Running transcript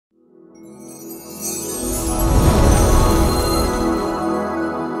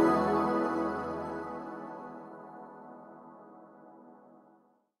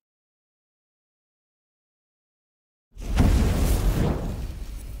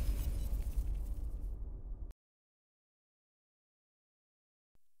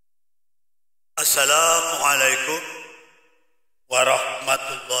Assalamualaikum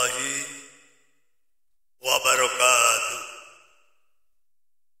warahmatullahi wabarakatuh.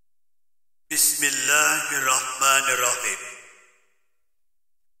 Bismillahirrahmanirrahim.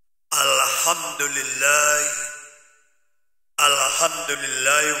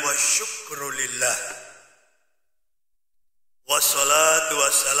 Alhamdulillah wa syukrulillah. Wassalatu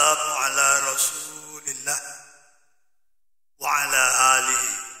wassalamu ala rasulillah wa ala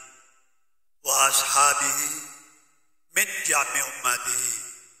alihi wa ashabihi min jami ummatihi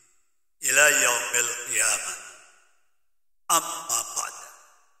ila yaumil qiyamah. Amma ba'd.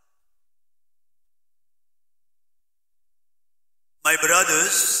 My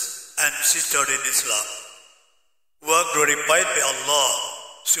brothers and sisters in Islam, who are glorified by Allah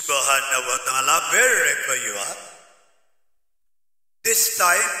subhanahu wa ta'ala wherever you are, this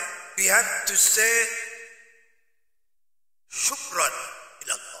time we have to say shukran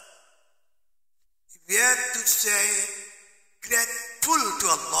ilallah. We have to say grateful to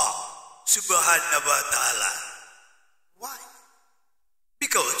Allah subhanahu wa ta'ala. Why?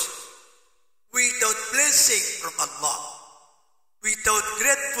 Because without blessing from Allah, without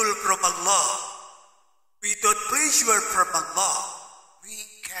grateful from Allah, without pleasure from Allah, we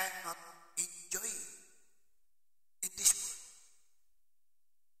cannot enjoy in this world.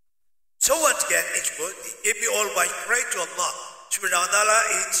 So once again, it's good. If we always pray to Allah subhanahu wa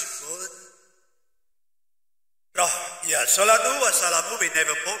ta'ala, it's good. Salatu wa salamu, we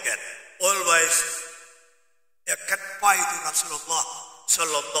never forget. Always confide to Rasulullah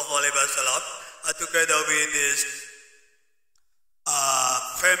sallallahu alaihi wasallam, together with his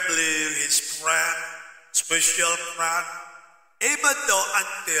family, his friend, special friend, even though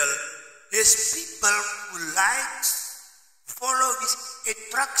until his people who likes follow his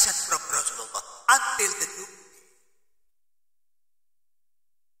instruction from Rasulullah until the doom.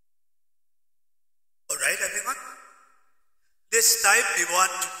 Alright, everyone? This time we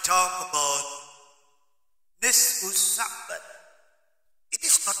want to talk about Nisfu Sabbath. It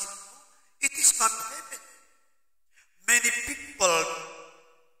is not heaven. Many people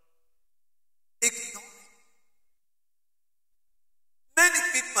ignore it. Many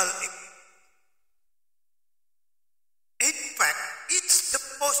people ignore it. In fact, it's the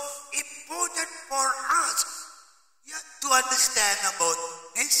most important for us to understand about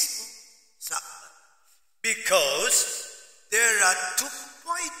Nisfu Sabbath. Because there are 2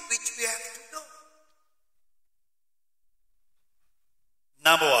 points which we have to know.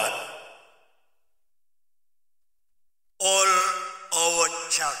 Number 1. All our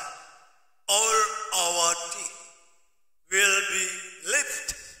child, all our teeth will be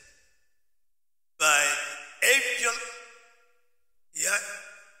lifted by angel,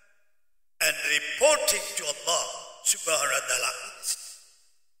 and reporting to Allah subhanahu wa ta'ala.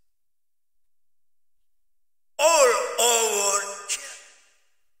 All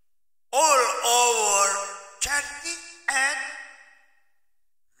our charity and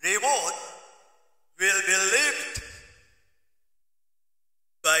reward will be lifted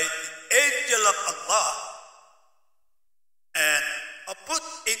by the angel of Allah and are put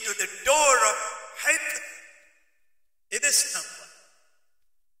into the door of heaven. It is number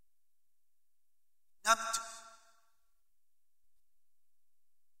 1. Number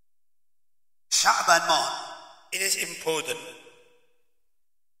 2. Sha'ban month. It is important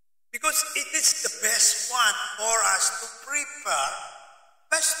because it is the best one for us to prepare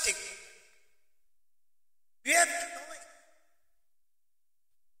fasting. We have to know it.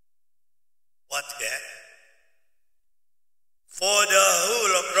 Once again, for the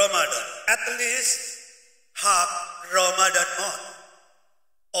whole of Ramadan, at least half Ramadan month,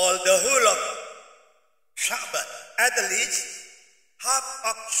 or the whole of Sha'ban, at least half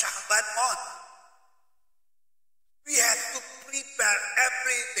of Sha'ban month, we have to prepare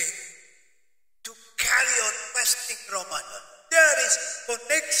everything to carry on fasting Ramadan. There is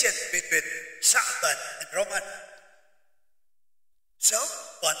connection between Sha'ban and Ramadan. So,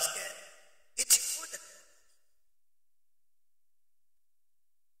 once again, it's important.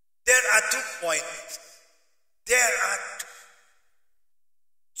 There are 2 points.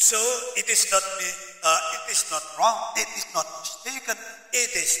 So, it is not wrong, it is not mistaken, it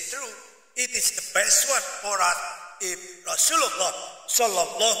is true, it is the best one for us if Rasulullah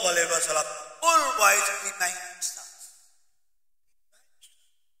sallallahu alaihi wasallam always reminds us.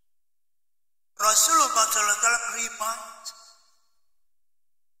 Rasulullah sallallahu alaihi wasallam reminds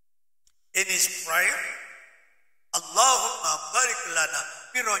in his prayer, Allahumma barik lana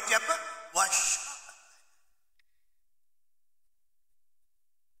fi Rajab wa Sha'ban.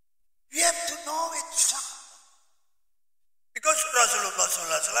 We have to know it, because Rasulullah sallallahu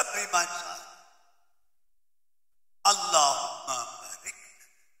alaihi wasallam reminds us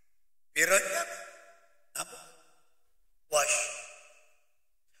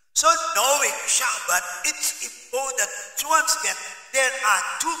following Sha'ban, it's important. So once again, there are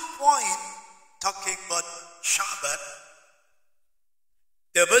 2 points talking about Sha'ban.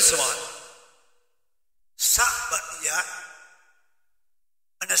 The first one, Sha'ban,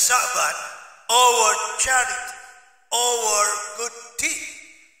 and the Sha'ban, our charity, our good deed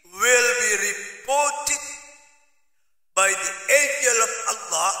will be reported by the angel of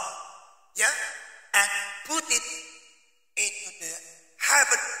Allah, and put it into the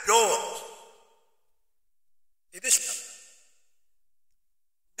heaven doors. It is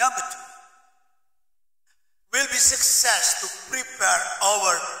number 2. Will be success to prepare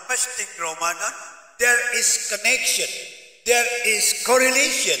our fasting Ramadan. There is connection, there is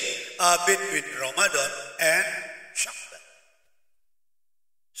correlation between Ramadan and Sha'ban.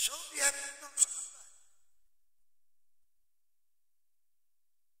 So we have to know Sha'ban.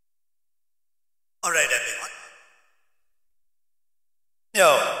 All right, everyone.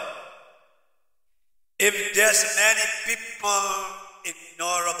 Now, if there's many people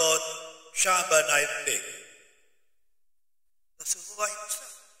ignore about Sha'ban, I think Rasulullah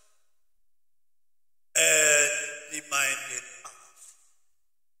himself reminded us.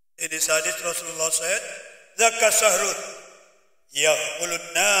 In his hadith, Rasulullah said, "Zaka shahrun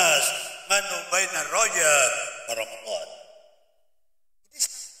yaqulun nas manu baina rajab wa Ramadan."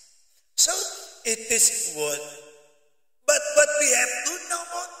 So it is word, but what we have to know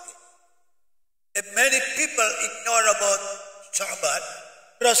about it. If many people ignore about Sha'ban,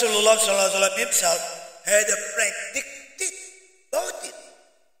 Rasulullah SAW himself had a predicted about it.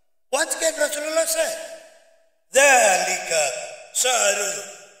 Once again, Rasulullah said, "Dhalika shahrun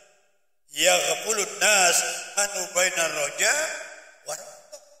yaghfulun nas anu baina raja wa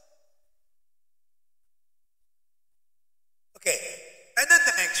Ramadan." Okay, and then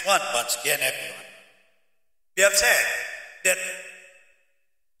the next one, once again, everyone. We have said that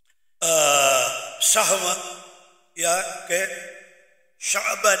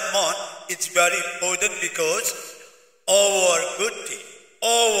Sha'ban month is very important because our good deed,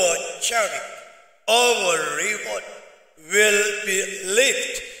 our charity, our reward will be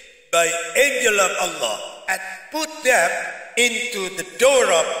lifted by angel of Allah and put them into the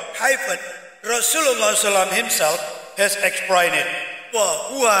door of heaven. Rasulullah SAW himself has explained it.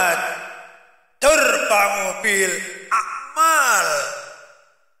 وَهُوَ تَرْفَعُ بِالْأَعْمَالِ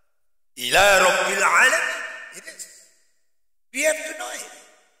إِلَى رَبِّ الْعَالَمِينَ. It is. We have to know it.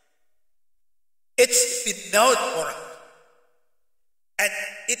 It's been known for us. And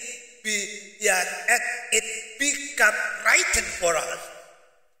it become written for us.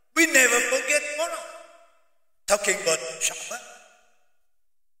 We never forget for us. Talking about Sha'ban.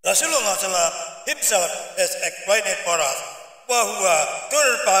 Rasulullah SAW himself has explained it for us. وَهُوَ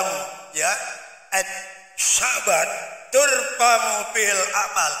تُرْفَعُ and Sha'ban تُرْفَعُ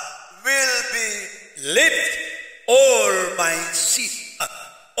بِالْأَعْمَالِ will be lifted all my sin,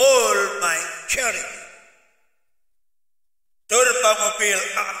 all my charity. Turfamu bil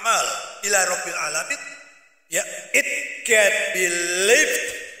a'mal ila rabbil alamin. It can be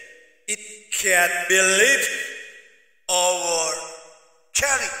lifted. It can be lifted our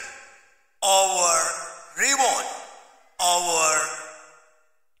charity, our reward, our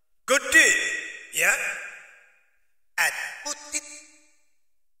good deed, and put it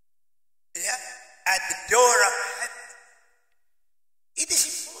at the door of heaven. It is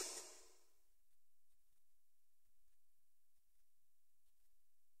important.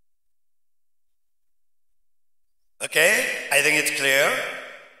 Okay, I think it's clear.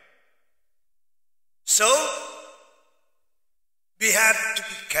 So, we have to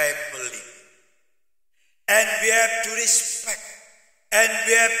be careful, and we have to respect, and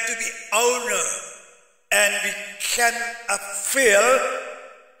we have to be honored, and we can feel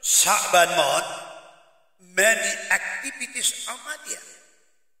Sha'ban month, many activities Ahmadiyah,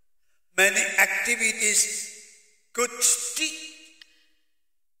 many activities good deed,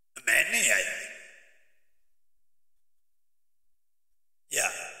 many I think.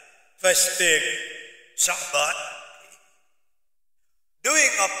 Fasting Sha'ban,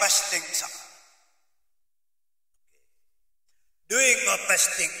 doing a fasting Sha'ban, doing a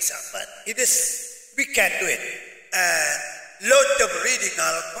fasting Sha'ban, it is, we can do it, and lot of reading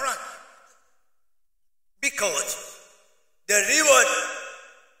Al-Quran, because the reward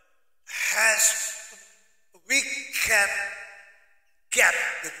we can get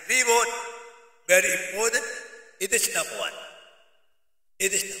the reward very important. It is number one.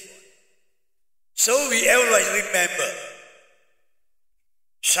 It is number one. So we always remember,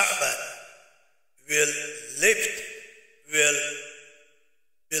 Sha'ban will lift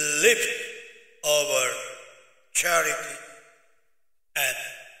our charity, and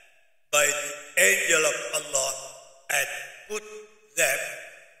by the angel of Allah and put them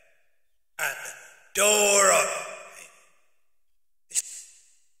at the door of heaven.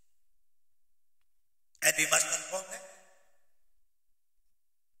 And we must not forget.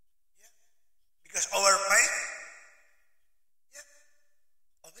 Yeah. Because our faith, yeah,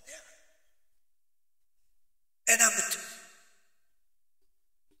 over there. And number two,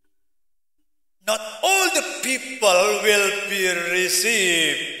 not all the people will be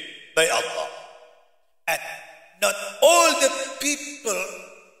received by Allah. And not all the people,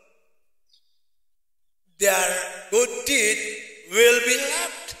 their good deed will be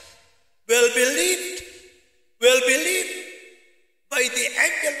left, will be believed by the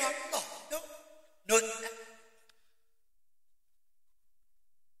angel of Allah. No, not that.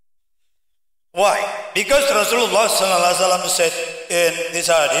 Why? Because Rasulullah ﷺ said in this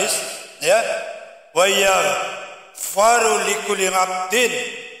hadith, yeah, وَيَغْفَرُ لِكُلِّ عَبْدٍ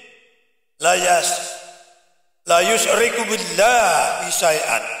لَا يُشْرِكُ بِاللَّهِ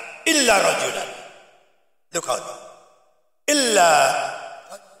شَيْئًا إِلَّا رَجُلًا. Look out. إِلَّا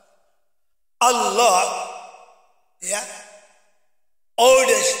Allah, yeah,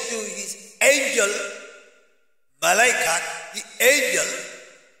 orders to his angel, malaikat, the angel,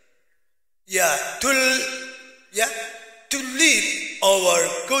 to lead our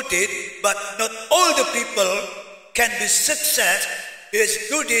good deed, but not all the people can be success. His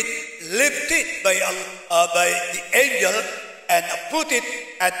good deed lifted by the angel and put it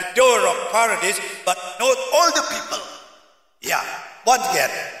at the door of paradise, but not all the people. Yeah, once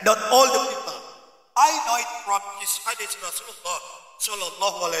again, not all the people. I know it from his hadith. Rasulullah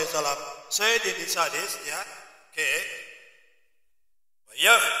sallallahu alaihi wasallam said in his hadith, yeah, okay.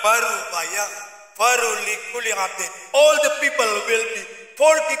 All the people will be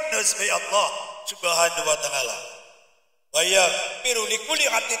forgiveness by Allah subhanahu wa ta'ala.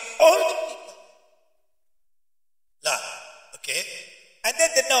 All the people. Okay. And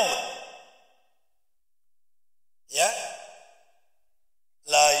then the noun. Yeah.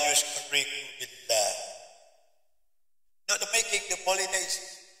 La yushriku billah. Not making the polytheism.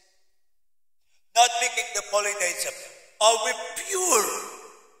 Not making the polytheism. Are we pure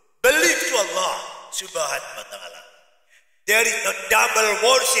belief to Allah subhanahu wa ta'ala? There is no double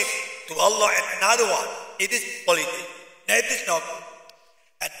worship to Allah and another one. It is polytheism. That is not good.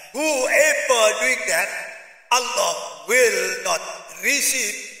 And whoever doing that, Allah will not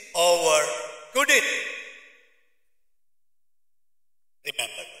receive our good deed.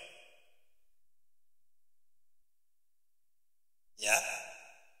 Remember. Yeah.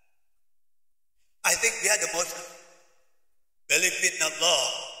 I think we are the Muslim. Believe in Allah,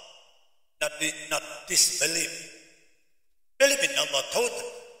 not disbelieve. Believe in Allah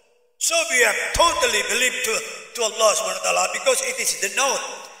totally. So we have totally believed to Allah subhanahu wa ta'ala because it is the known,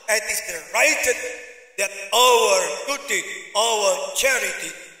 it is the right that our good deed, our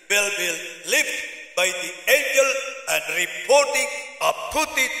charity will be lifted by the angel and reporting or put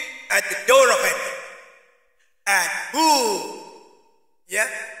it at the door of heaven. And who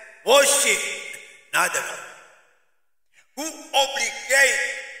worship another Allah, who obligate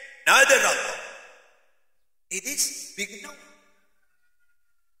another Allah, it is big no.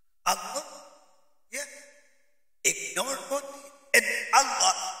 Allah, ignore God, and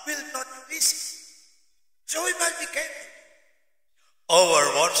Allah will not receive. So we must be careful.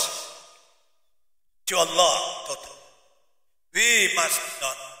 Our worship to Allah totally. We must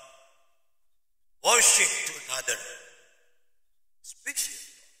not worship to another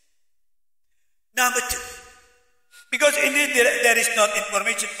species. Number two, because indeed there is not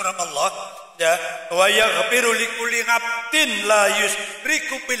information from Allah. وَيَغْفِرُ لِكُلِّ عَبْدٍ لَا يُشْرِكُ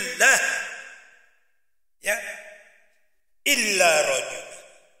بِاللَّهِ إِلَّا رَجُلًا.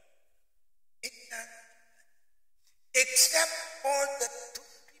 Except for the two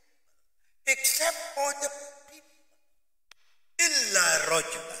people. Except for the people. إِلَّا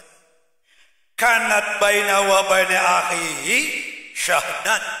رَجُلًا. كَانَتْ بَيْنَهُ وَبَيْنَ أَخِيهِ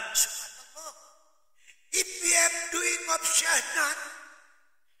شَهْدًا. Subhanallah. If we are doing of shahnan,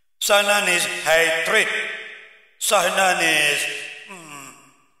 shahnan is hatred. Shahnan is hatred.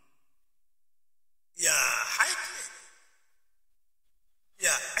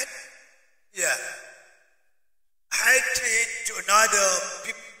 Hatred to another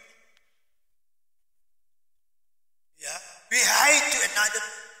people. We hate to another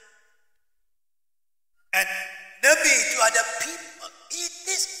and Nabi to other people. It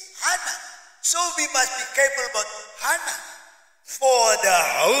is hana. So we must be careful about hana. For the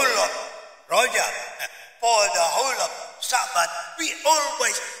whole of Rajab, for the whole of Sabbath, we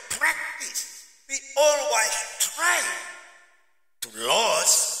always practice, we always try to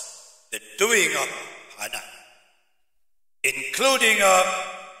lose the doing of Hanan, including of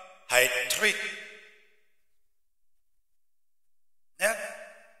hatred. Yeah?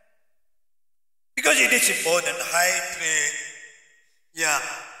 Because it is important, hatred,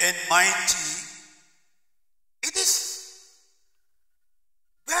 and mighty. It is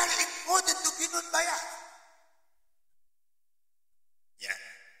very important to be known by us. Yeah.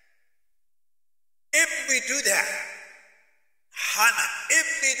 If we do that, Hanan,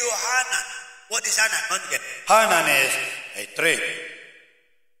 if we do Hanan, what is Hanan? Hanan is hatred.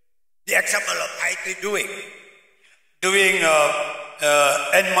 The example of hatred doing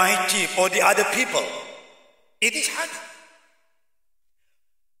enmity for the other people. It is Hanan.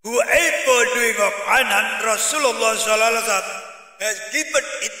 Whoever doing of Hanan, Rasulullah has given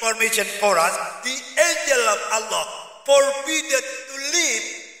information for us. The angel of Allah forbidden to leave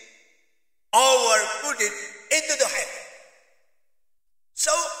our good deed into the heaven.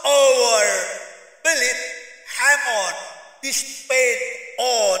 So our belief Haman displayed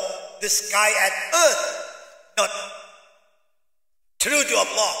on the sky and earth, not true to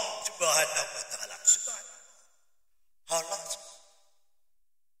Allah subhanahu wa ta'ala. Allah.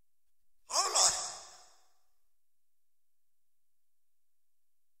 Allah.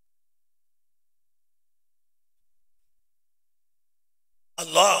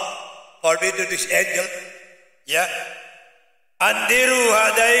 Allah forbidden this angel, Andiru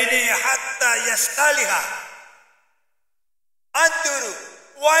hadaini hatta yastaliha. Anduru,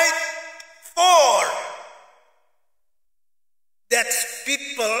 wait for that's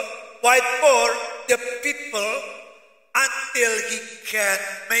people, wait for the people until he can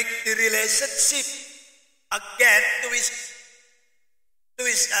make the relationship again to his for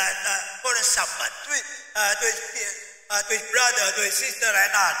a someone, to his brother, to his sister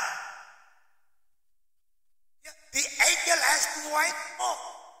and aunt. The angel has to wait for.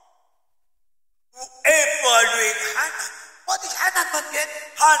 Whoever doing Hanan. What is Hanan again?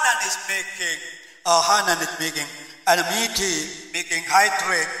 Hanan is making enmity, making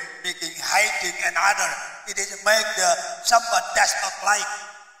hatred, making hating another. It is make someone does not like.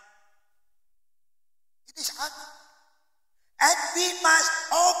 It is Hanan. And we must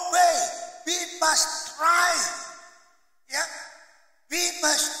obey. We must try. We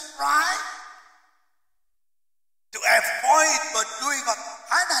must try to avoid the doing of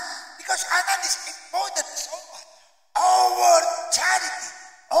Hanan, because Hanan is important so much. Our charity,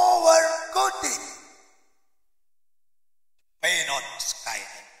 our good deed. Pain on the sky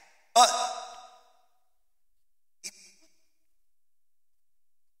and earth.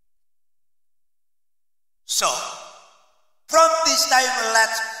 So, from this time,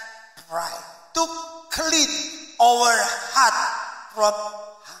 let's try to clean our heart from Hanan.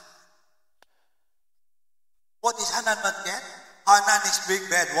 What is Hanan again? Hanan is big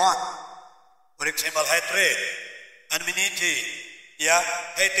bad one. For example, hatred, enmity,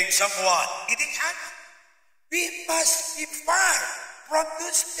 hating someone. It is Hanan. We must be far from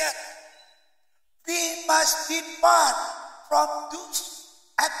those that. We must be far from those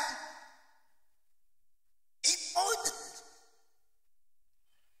acts. Important.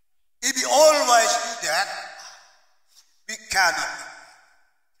 If we always do that, we cannot.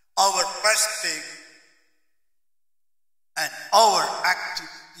 Our fasting and our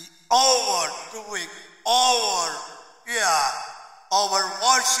activity, our doing, our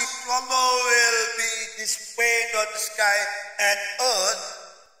worship to Allah will be displayed on the sky and earth,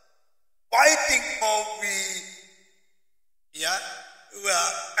 waiting for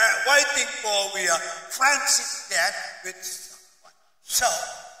friendship that with someone. So,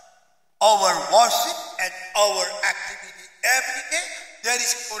 our worship and our activity every day, there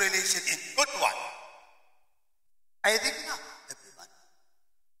is correlation in good one. I think not everyone.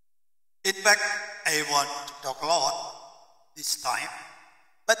 In fact, I want to talk a lot this time,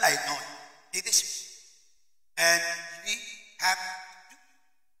 but I know it is, and we have to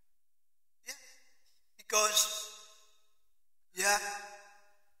do, because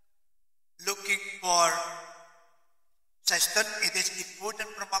looking for sustenance, it is important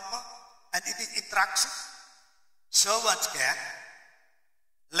from Allah, and it is interaction. So once again,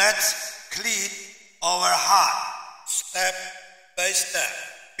 let's clean our heart step by step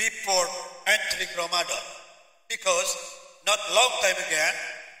before entering Ramadan, because not long time again,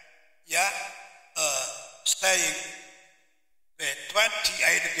 staying with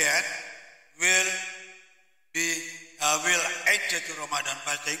 28 again will enter to Ramadan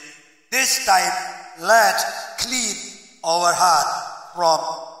fasting. This time, let's clean our heart from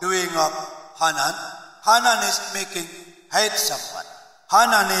doing of Hanan. Hanan is making hate someone.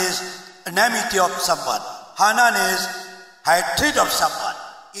 Hanan is enmity of someone. Hanan is hatred of someone.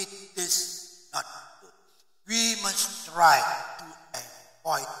 It is not good. We must try to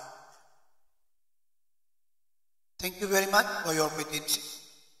avoid it. Thank you very much for your obedience.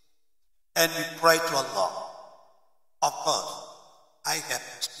 And we pray to Allah. Of course, I have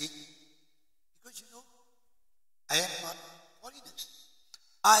to speak because I am not foreigners.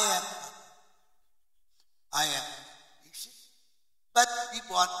 I am English, but we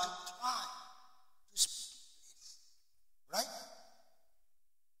want to try to speak English, right?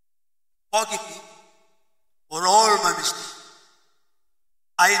 Forgive me for all my mistakes.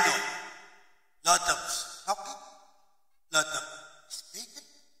 I know lot of talking, lot of speaking,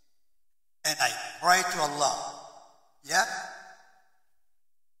 and I pray to Allah. Ya,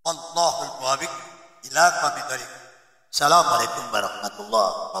 Allahul muwaffiq ila aqwamit thoriq. Assalamualaikum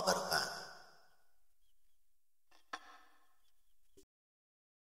warahmatullahi wabarakatuh.